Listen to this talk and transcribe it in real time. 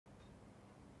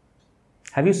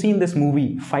Have you seen this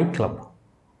movie, Fight Club?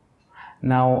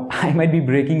 Now, I might be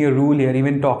breaking a rule here,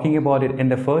 even talking about it in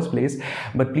the first place,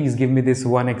 but please give me this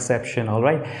one exception,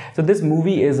 alright? So this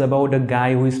movie is about a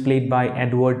guy who is played by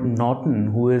Edward Norton,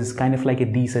 who is kind of like a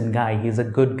decent guy. He's a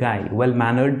good guy,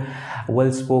 well-mannered,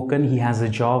 well-spoken, he has a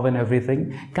job and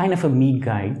everything, kind of a meek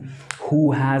guy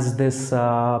who has this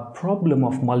problem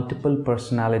of multiple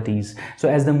personalities. So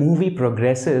as the movie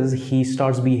progresses, he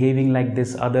starts behaving like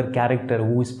this other character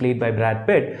who is played by Brad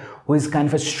Pitt, who is kind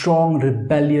of a strong,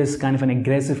 rebellious, kind of an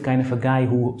aggressive kind of a guy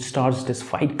who starts this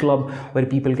fight club where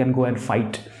people can go and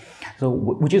fight. So,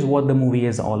 which is what the movie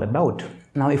is all about.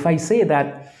 Now, if I say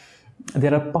that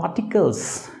there are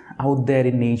particles out there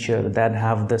in nature that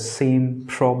have the same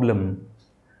problem,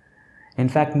 in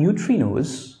fact,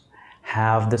 neutrinos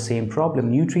have the same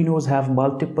problem. Neutrinos have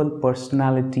multiple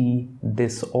personality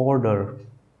disorder.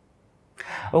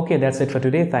 Okay, that's it for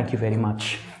today. Thank you very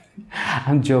much.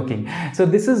 I'm joking. So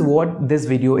this is what this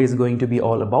video is going to be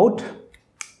all about.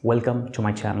 Welcome to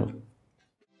my channel.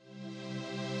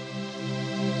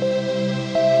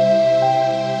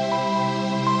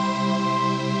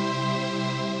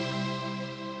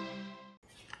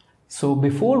 So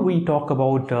before we talk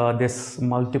about this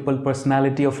multiple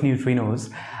personality of neutrinos,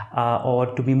 or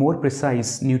to be more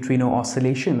precise, neutrino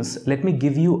oscillations, let me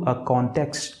give you a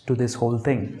context to this whole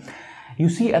thing. You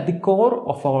see, at the core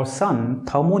of our sun,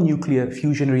 thermonuclear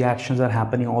fusion reactions are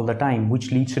happening all the time,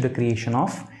 which leads to the creation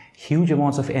of huge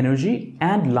amounts of energy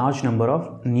and large number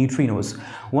of neutrinos.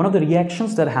 One of the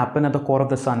reactions that happen at the core of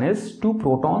the sun is two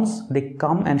protons, they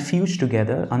come and fuse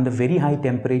together under very high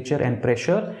temperature and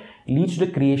pressure, leads to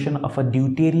the creation of a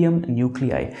deuterium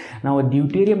nuclei. Now, a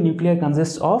deuterium nuclei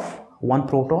consists of one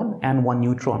proton and one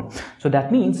neutron. So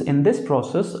that means in this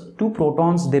process, two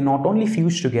protons, they not only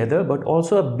fuse together, but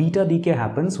also a beta decay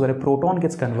happens where a proton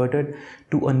gets converted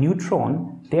to a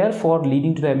neutron, therefore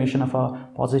leading to the emission of a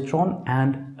positron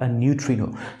and a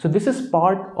neutrino. So this is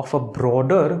part of a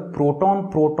broader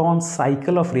proton-proton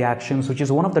cycle of reactions, which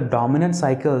is one of the dominant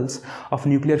cycles of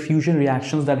nuclear fusion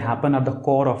reactions that happen at the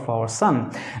core of our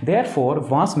sun. Therefore,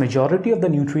 vast majority of the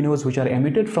neutrinos which are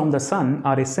emitted from the sun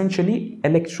are essentially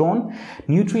electron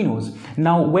neutrinos.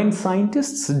 Now, when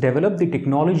scientists develop the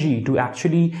technology to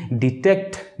actually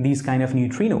detect these kind of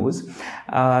neutrinos,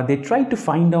 they try to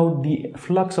find out the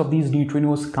flux of these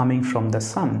neutrinos coming from the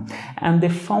sun, and they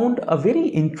found a very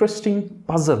interesting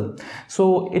puzzle.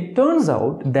 So it turns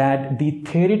out that the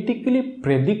theoretically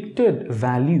predicted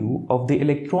value of the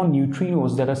electron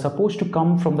neutrinos that are supposed to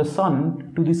come from the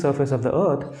sun to the surface of the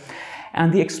earth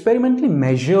and the experimentally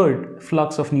measured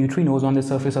flux of neutrinos on the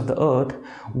surface of the earth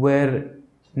were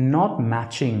not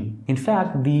matching. In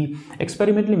fact, the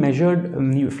experimentally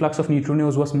measured flux of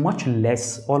neutrinos was much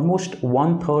less, almost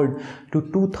 1/3 to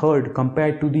 2/3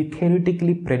 compared to the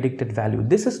theoretically predicted value.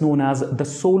 This is known as the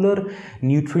solar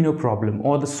neutrino problem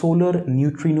or the solar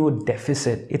neutrino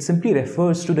deficit. It simply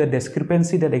refers to the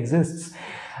discrepancy that exists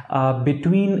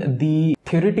between the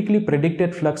theoretically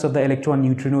predicted flux of the electron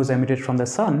neutrinos emitted from the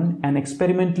sun and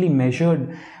experimentally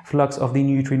measured flux of the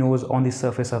neutrinos on the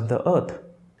surface of the earth.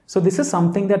 So this is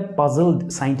something that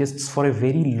puzzled scientists for a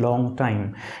very long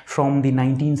time, from the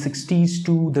 1960s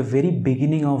to the very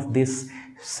beginning of this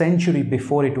century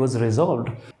before it was resolved.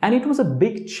 And it was a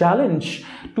big challenge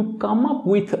to come up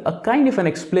with a kind of an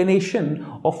explanation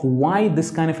of why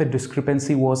this kind of a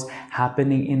discrepancy was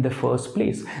happening in the first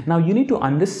place. Now, you need to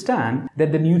understand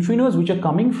that the neutrinos which are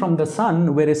coming from the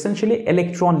sun were essentially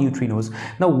electron neutrinos.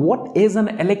 Now, what is an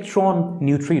electron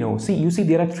neutrino? You see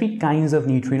there are three kinds of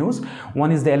neutrinos.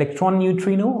 One is the electron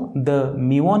neutrino, the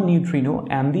muon neutrino,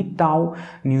 and the tau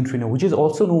neutrino, which is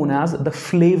also known as the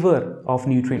flavor of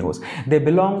neutrinos.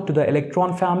 They belong to the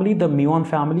electron family, the muon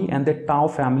family, and the tau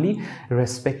family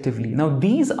respectively. Now,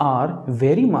 these are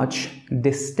very much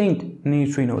distinct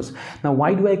neutrinos. Now,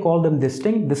 why do I call them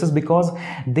distinct? This is because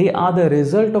they are the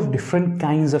result of different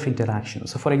kinds of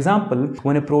interactions. So, for example,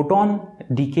 when a proton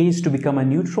decays to become a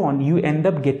neutron, you end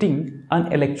up getting an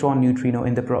electron neutrino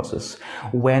in the process.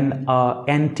 When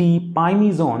anti-pi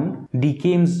meson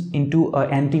decays into an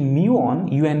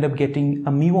anti-muon, you end up getting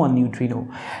a muon neutrino.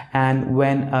 And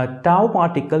when a tau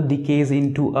particle decays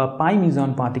into a pi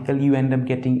meson particle, you end up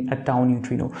getting a tau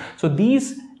neutrino. So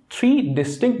these three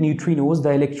distinct neutrinos,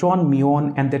 the electron,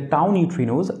 muon, and the tau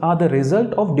neutrinos, are the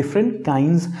result of different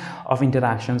kinds of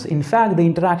interactions. In fact, the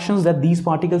interactions that these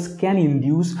particles can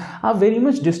induce are very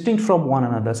much distinct from one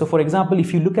another. So, for example,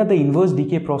 if you look at the inverse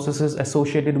decay processes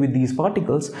associated with these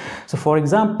particles, so for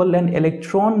example, an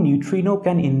electron neutrino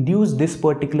can induce this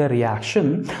particular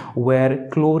reaction where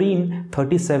chlorine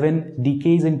 37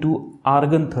 decays into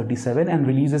argon-37 and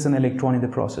releases an electron in the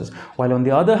process. While on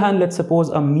the other hand, let's suppose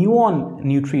a muon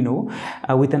neutrino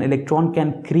with an electron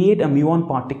can create a muon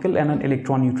particle and an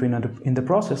electron neutrino in the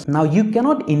process. Now you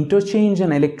cannot interchange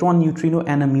an electron neutrino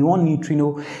and a muon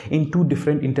neutrino in two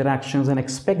different interactions and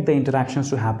expect the interactions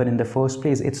to happen in the first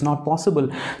place. It's not possible.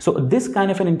 So this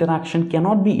kind of an interaction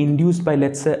cannot be induced by,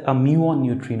 let's say, a muon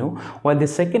neutrino, while the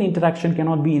second interaction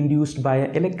cannot be induced by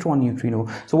an electron neutrino.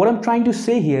 So what I'm trying to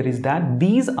say here is that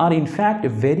these are in fact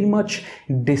very much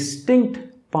distinct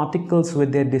particles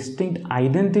with their distinct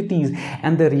identities,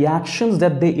 and the reactions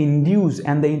that they induce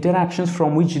and the interactions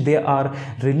from which they are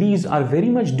released are very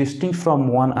much distinct from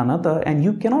one another, and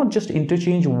you cannot just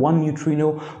interchange one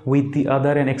neutrino with the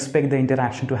other and expect the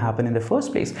interaction to happen in the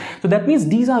first place. So that means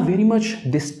these are very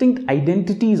much distinct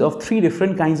identities of three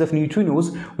different kinds of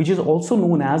neutrinos, which is also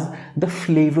known as the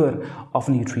flavor of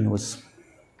neutrinos.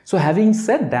 So having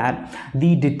said that,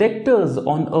 the detectors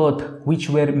on Earth which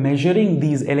were measuring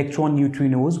these electron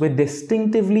neutrinos were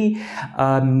distinctively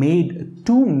made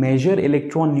to measure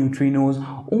electron neutrinos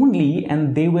only,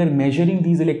 and they were measuring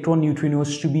these electron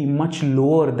neutrinos to be much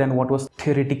lower than what was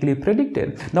theoretically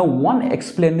predicted. Now, one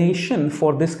explanation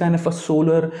for this kind of a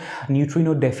solar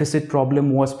neutrino deficit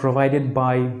problem was provided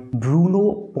by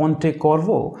Bruno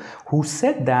Pontecorvo, who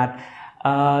said that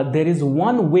there is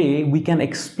one way we can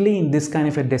explain this kind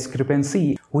of a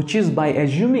discrepancy, which is by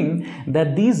assuming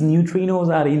that these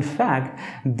neutrinos are in fact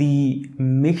the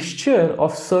mixture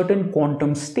of certain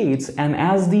quantum states, and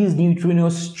as these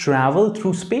neutrinos travel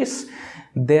through space,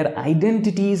 their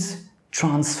identities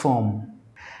transform.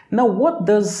 Now, what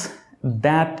does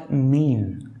that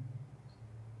mean?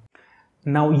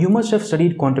 Now, you must have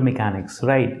studied quantum mechanics,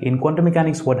 right? In quantum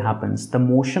mechanics, what happens? The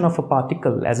motion of a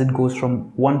particle as it goes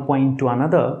from one point to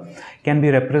another can be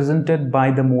represented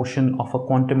by the motion of a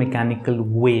quantum mechanical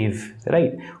wave,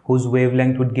 right? Whose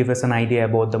wavelength would give us an idea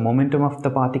about the momentum of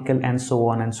the particle and so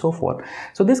on and so forth.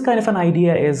 So this kind of an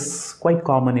idea is quite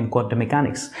common in quantum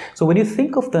mechanics. So when you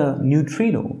think of the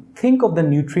neutrino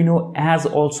as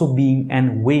also being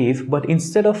an wave, but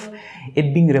instead of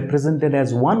it being represented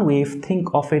as one wave, think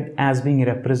of it as being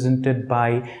represented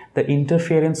by the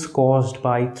interference caused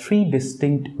by three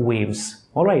distinct waves.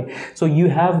 All right, so you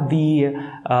have the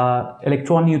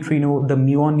electron neutrino, the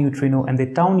muon neutrino, and the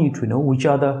tau neutrino, which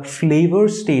are the flavor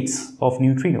states of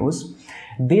neutrinos.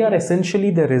 They are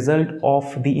essentially the result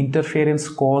of the interference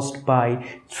caused by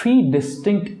three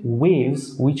distinct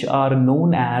waves, which are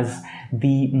known as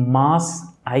the mass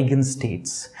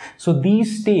eigenstates. So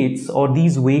these states or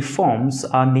these waveforms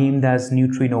are named as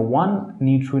neutrino 1,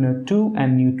 neutrino 2,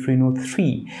 and neutrino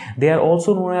 3. They are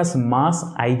also known as mass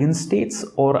eigenstates,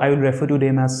 or I will refer to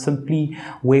them as simply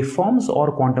waveforms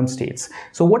or quantum states.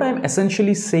 So what I'm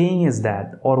essentially saying is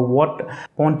that, or what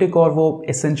Pontecoro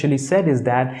essentially said is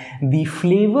that the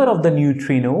flavor of the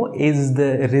neutrino is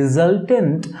the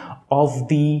resultant of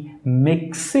the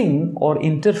mixing or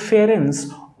interference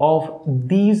of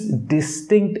these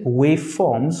distinct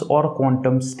waveforms or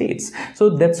quantum states.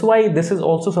 So that's why this is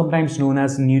also sometimes known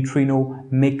as neutrino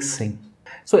mixing.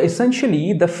 So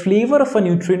essentially, the flavor of a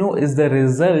neutrino is the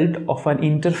result of an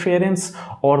interference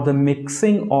or the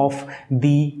mixing of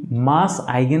the mass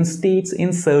eigenstates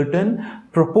in certain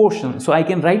proportions. So I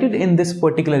can write it in this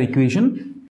particular equation.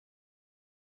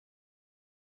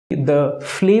 The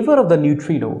flavor of the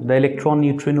neutrino, the electron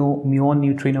neutrino, muon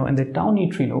neutrino, and the tau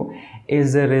neutrino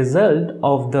is a result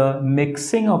of the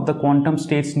mixing of the quantum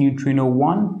states neutrino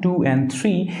 1, 2, and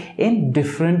 3 in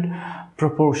different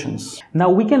proportions.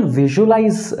 Now we can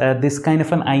visualize this kind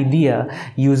of an idea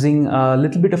using a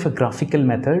little bit of a graphical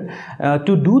method.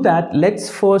 To do that, let's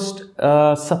first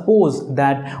suppose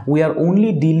that we are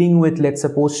only dealing with, let's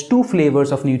suppose, two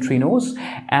flavors of neutrinos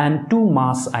and two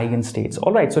mass eigenstates.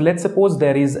 All right, so let's suppose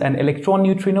there is an electron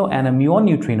neutrino and a muon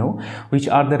neutrino, which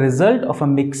are the result of a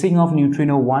mixing of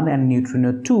neutrino 1 and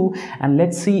neutrino 2, and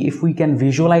let's see if we can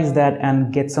visualize that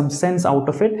and get some sense out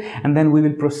of it, and then we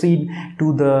will proceed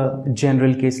to the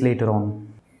general case later on.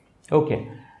 Okay,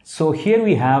 so here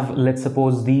we have, let's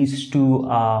suppose, these two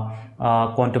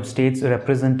quantum states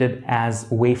represented as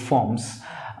waveforms,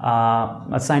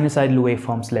 sinusoidal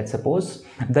waveforms, let's suppose.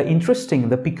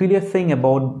 The peculiar thing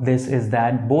about this is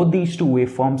that both these two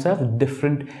waveforms have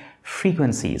different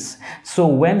frequencies. So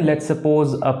when, let's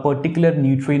suppose, a particular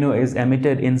neutrino is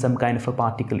emitted in some kind of a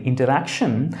particle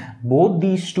interaction, both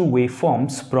these two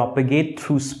waveforms propagate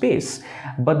through space,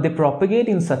 but they propagate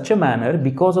in such a manner,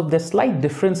 because of the slight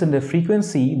difference in the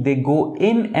frequency, they go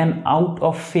in and out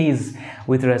of phase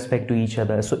with respect to each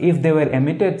other. So if they were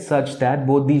emitted such that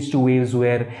both these two waves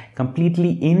were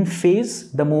completely in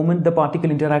phase the moment the particle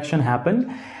interaction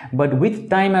happened, but with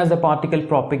time, as the particle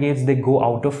propagates, they go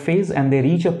out of phase and they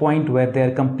reach a point where they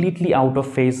are completely out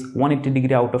of phase,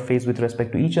 180-degree out of phase with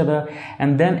respect to each other,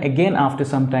 and then again after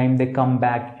some time they come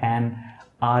back and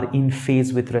are in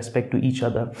phase with respect to each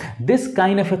other. This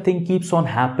kind of a thing keeps on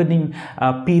happening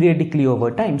periodically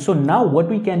over time. So now what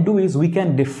we can do is we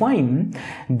can define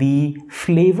the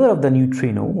flavor of the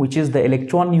neutrino, which is the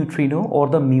electron neutrino or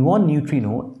the muon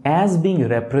neutrino, as being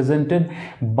represented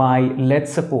by,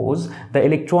 let's suppose, the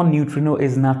electron neutrino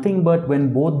is nothing but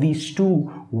when both these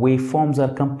two waveforms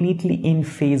are completely in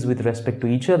phase with respect to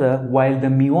each other, while the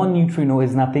muon neutrino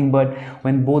is nothing but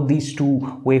when both these two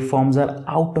waveforms are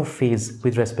out of phase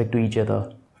with respect to each other.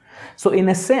 So in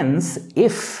a sense,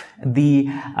 if the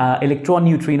electron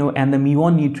neutrino and the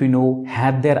muon neutrino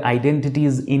had their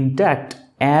identities intact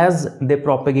as they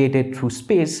propagated through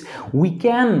space, we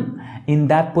can in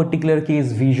that particular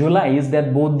case visualize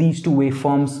that both these two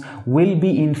waveforms will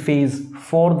be in phase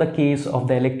for the case of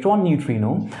the electron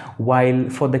neutrino, while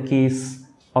for the case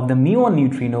of the muon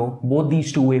neutrino, both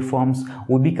these two waveforms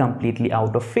would be completely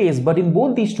out of phase. But in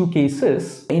both these two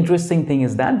cases, the interesting thing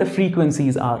is that the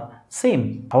frequencies are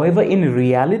same. However, in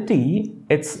reality,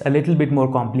 it's a little bit more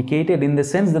complicated in the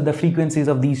sense that the frequencies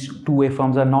of these two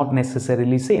waveforms are not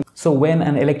necessarily same. So when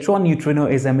an electron neutrino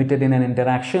is emitted in an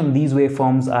interaction, these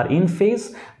waveforms are in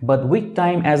phase, but with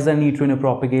time, as the neutrino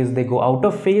propagates, they go out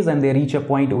of phase and they reach a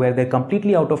point where they're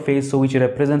completely out of phase, so which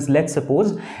represents, let's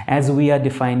suppose, as we are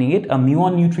defining it, a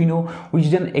muon neutrino, which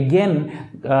then again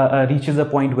reaches a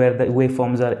point where the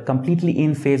waveforms are completely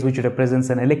in phase, which represents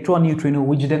an electron neutrino,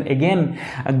 which then again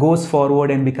goes forward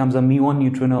and becomes a muon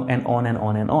neutrino, and on and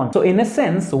on and on. So in a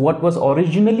sense, what was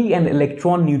originally an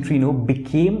electron neutrino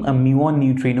became a muon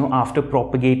neutrino after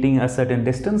propagating a certain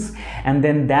distance, and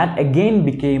then that again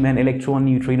became an electron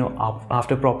neutrino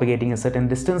after propagating a certain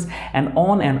distance, and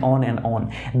on and on and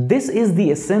on. This is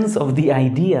the essence of the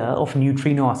idea of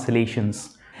neutrino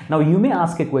oscillations. Now you may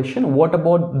ask a question, what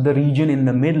about the region in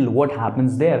the middle? What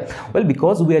happens there? Well,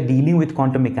 because we are dealing with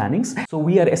quantum mechanics, so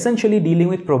we are essentially dealing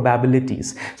with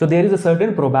probabilities. So there is a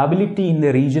certain probability in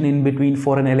the region in between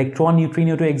for an electron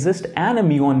neutrino to exist and a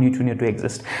muon neutrino to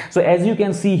exist. So as you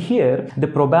can see here, the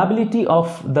probability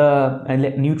of the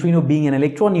neutrino being an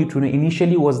electron neutrino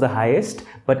initially was the highest,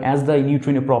 but as the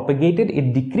neutrino propagated,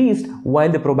 it decreased, while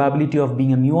the probability of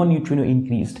being a muon neutrino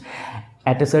increased.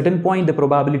 At a certain point, the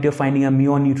probability of finding a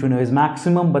muon neutrino is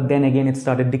maximum, but then again it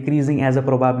started decreasing as the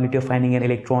probability of finding an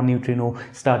electron neutrino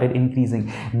started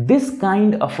increasing. This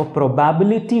kind of a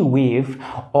probability wave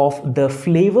of the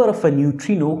flavor of a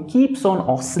neutrino keeps on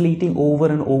oscillating over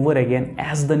and over again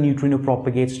as the neutrino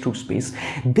propagates through space.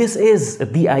 This is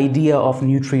the idea of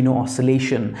neutrino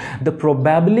oscillation. The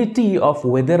probability of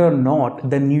whether or not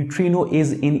the neutrino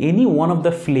is in any one of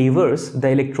the flavors, the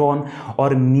electron or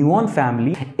muon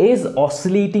family, is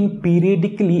oscillating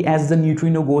periodically as the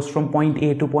neutrino goes from point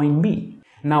A to point B.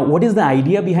 Now, what is the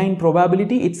idea behind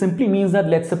probability? It simply means that,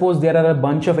 let's suppose there are a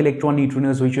bunch of electron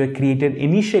neutrinos which were created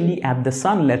initially at the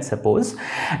sun, let's suppose.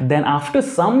 Then after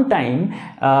some time,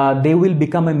 they will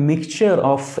become a mixture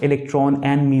of electron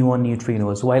and muon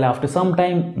neutrinos, while after some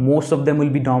time, most of them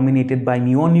will be dominated by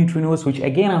muon neutrinos, which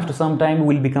again after some time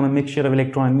will become a mixture of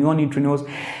electron and muon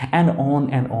neutrinos, and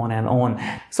on and on and on.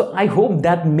 So I hope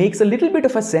that makes a little bit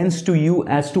of a sense to you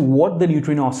as to what the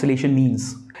neutrino oscillation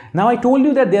means. Now I told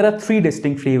you that there are three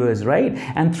distinct flavors, right?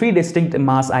 And three distinct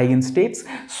mass eigenstates.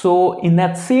 So in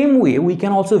that same way, we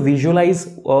can also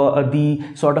visualize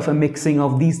the sort of a mixing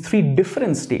of these three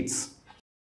different states.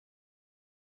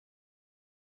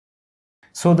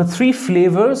 So the three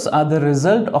flavors are the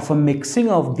result of a mixing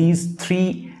of these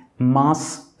three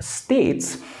mass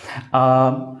states,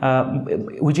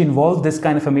 which involves this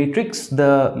kind of a matrix.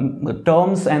 The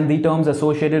terms and the terms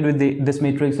associated with this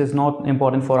matrix is not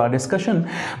important for our discussion,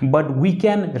 but we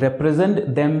can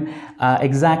represent them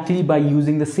exactly by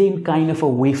using the same kind of a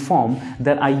waveform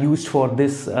that I used for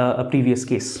this previous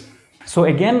case. So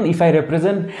again, if I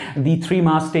represent the three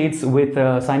mass states with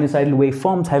sinusoidal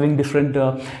waveforms having different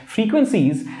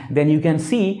frequencies, then you can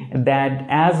see that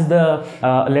as the,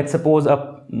 let's suppose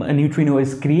a neutrino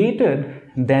is created,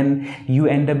 then you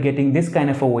end up getting this kind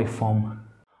of a waveform,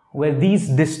 where these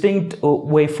distinct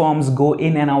waveforms go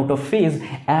in and out of phase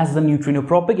as the neutrino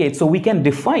propagates. So we can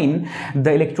define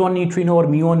the electron neutrino or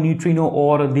muon neutrino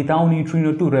or the tau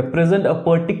neutrino to represent a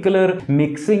particular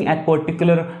mixing at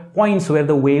particular points where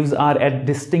the waves are at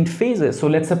distinct phases. So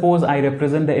let's suppose I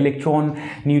represent the electron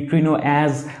neutrino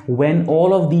as when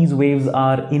all of these waves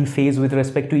are in phase with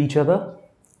respect to each other.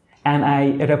 and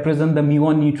I represent the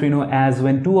muon neutrino as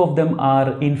when two of them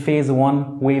are in phase,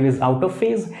 one wave is out of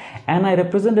phase, and I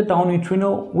represent the tau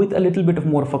neutrino with a little bit of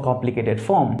more of a complicated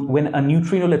form. When a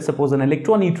neutrino, let's suppose an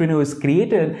electron neutrino, is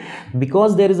created,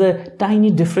 because there is a tiny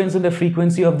difference in the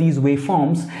frequency of these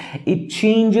waveforms, it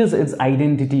changes its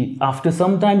identity. After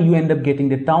some time you end up getting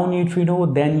the tau neutrino,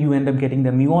 then you end up getting the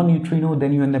muon neutrino,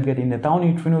 then you end up getting the tau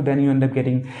neutrino, then you end up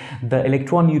getting the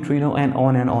electron neutrino, and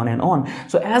on and on and on.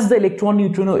 So as the electron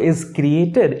neutrino is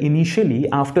created initially,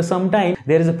 after some time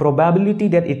there is a probability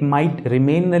that it might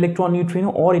remain an electron neutrino,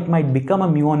 or it might become a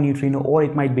muon neutrino, or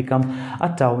it might become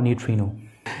a tau neutrino.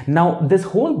 Now, this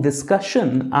whole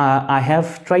discussion, I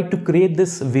have tried to create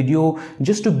this video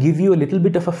just to give you a little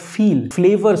bit of a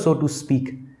flavor, so to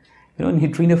speak,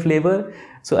 neutrino flavor.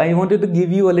 So I wanted to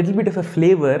give you a little bit of a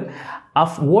flavor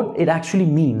of what it actually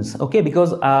means, okay?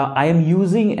 Because I am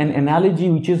using an analogy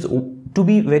which is, to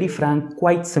be very frank,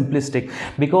 quite simplistic,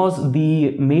 because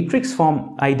the matrix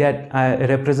form I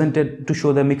represented to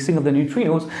show the mixing of the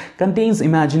neutrinos contains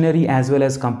imaginary as well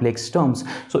as complex terms.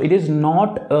 So it is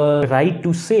not right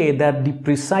to say that the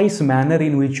precise manner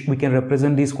in which we can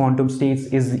represent these quantum states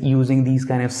is using these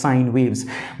kind of sine waves.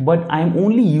 But I am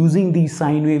only using these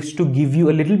sine waves to give you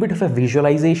a little bit of a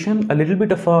visualization, a little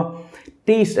bit of a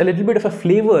taste, a little bit of a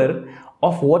flavor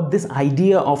of what this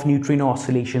idea of neutrino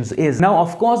oscillations is. Now,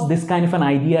 of course, this kind of an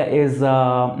idea is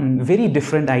a very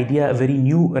different idea, a very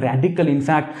new, radical, in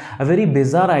fact, a very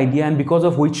bizarre idea, and because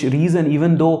of which reason,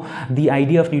 even though the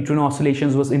idea of neutrino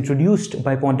oscillations was introduced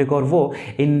by Pontecorvo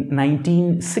in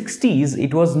 1960s,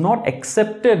 it was not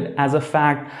accepted as a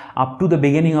fact up to the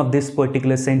beginning of this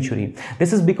particular century.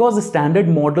 This is because the standard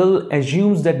model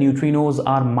assumes that neutrinos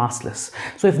are massless.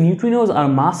 So if neutrinos are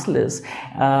massless,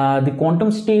 the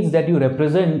quantum states that you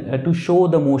represent to show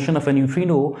the motion of a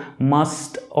neutrino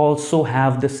must also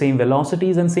have the same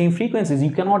velocities and same frequencies.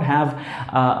 You cannot have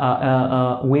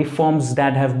waveforms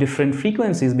that have different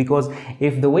frequencies, because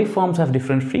if the waveforms have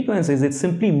different frequencies, it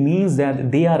simply means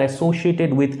that they are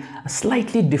associated with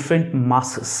slightly different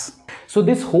masses. So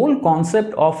this whole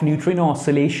concept of neutrino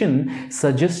oscillation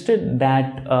suggested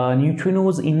that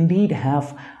neutrinos indeed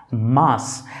have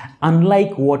mass,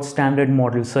 unlike what standard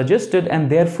model suggested, and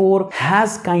therefore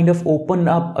has kind of opened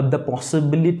up the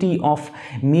possibility of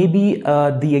maybe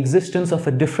the existence of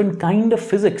a different kind of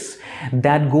physics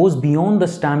that goes beyond the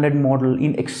standard model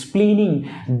in explaining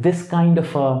this kind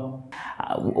of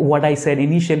what I said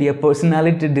initially, a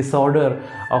personality disorder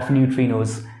of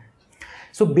neutrinos.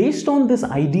 So based on this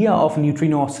idea of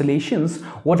neutrino oscillations,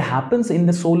 what happens in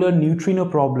the solar neutrino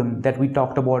problem that we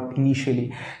talked about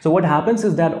initially? So what happens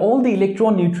is that all the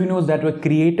electron neutrinos that were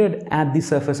created at the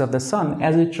surface of the sun,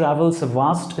 as it travels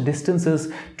vast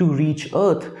distances to reach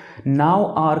Earth, now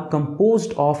are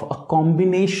composed of a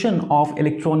combination of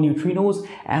electron neutrinos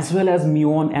as well as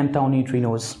muon and tau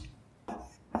neutrinos.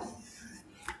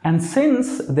 And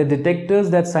since the detectors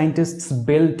that scientists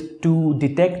built to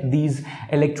detect these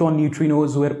electron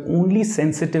neutrinos were only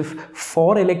sensitive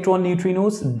for electron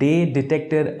neutrinos, they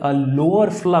detected a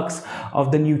lower flux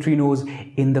of the neutrinos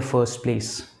in the first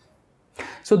place.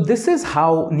 So this is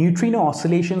how neutrino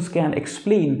oscillations can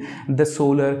explain the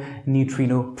solar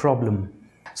neutrino problem.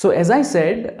 So as I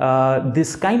said,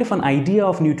 this kind of an idea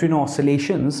of neutrino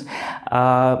oscillations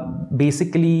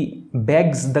basically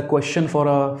begs the question for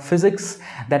a physics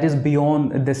that is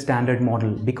beyond the standard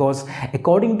model, because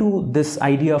according to this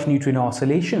idea of neutrino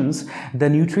oscillations, the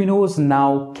neutrinos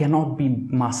now cannot be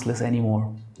massless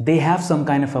anymore. They have some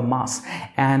kind of a mass,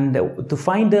 and to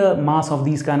find the mass of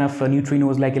these kind of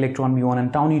neutrinos like electron, muon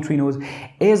and tau neutrinos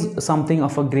is something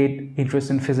of a great interest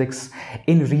in physics,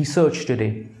 in research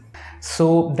today.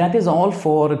 So that is all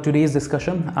for today's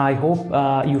discussion. I hope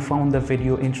you found the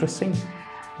video interesting.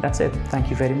 That's it.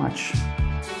 Thank you very much.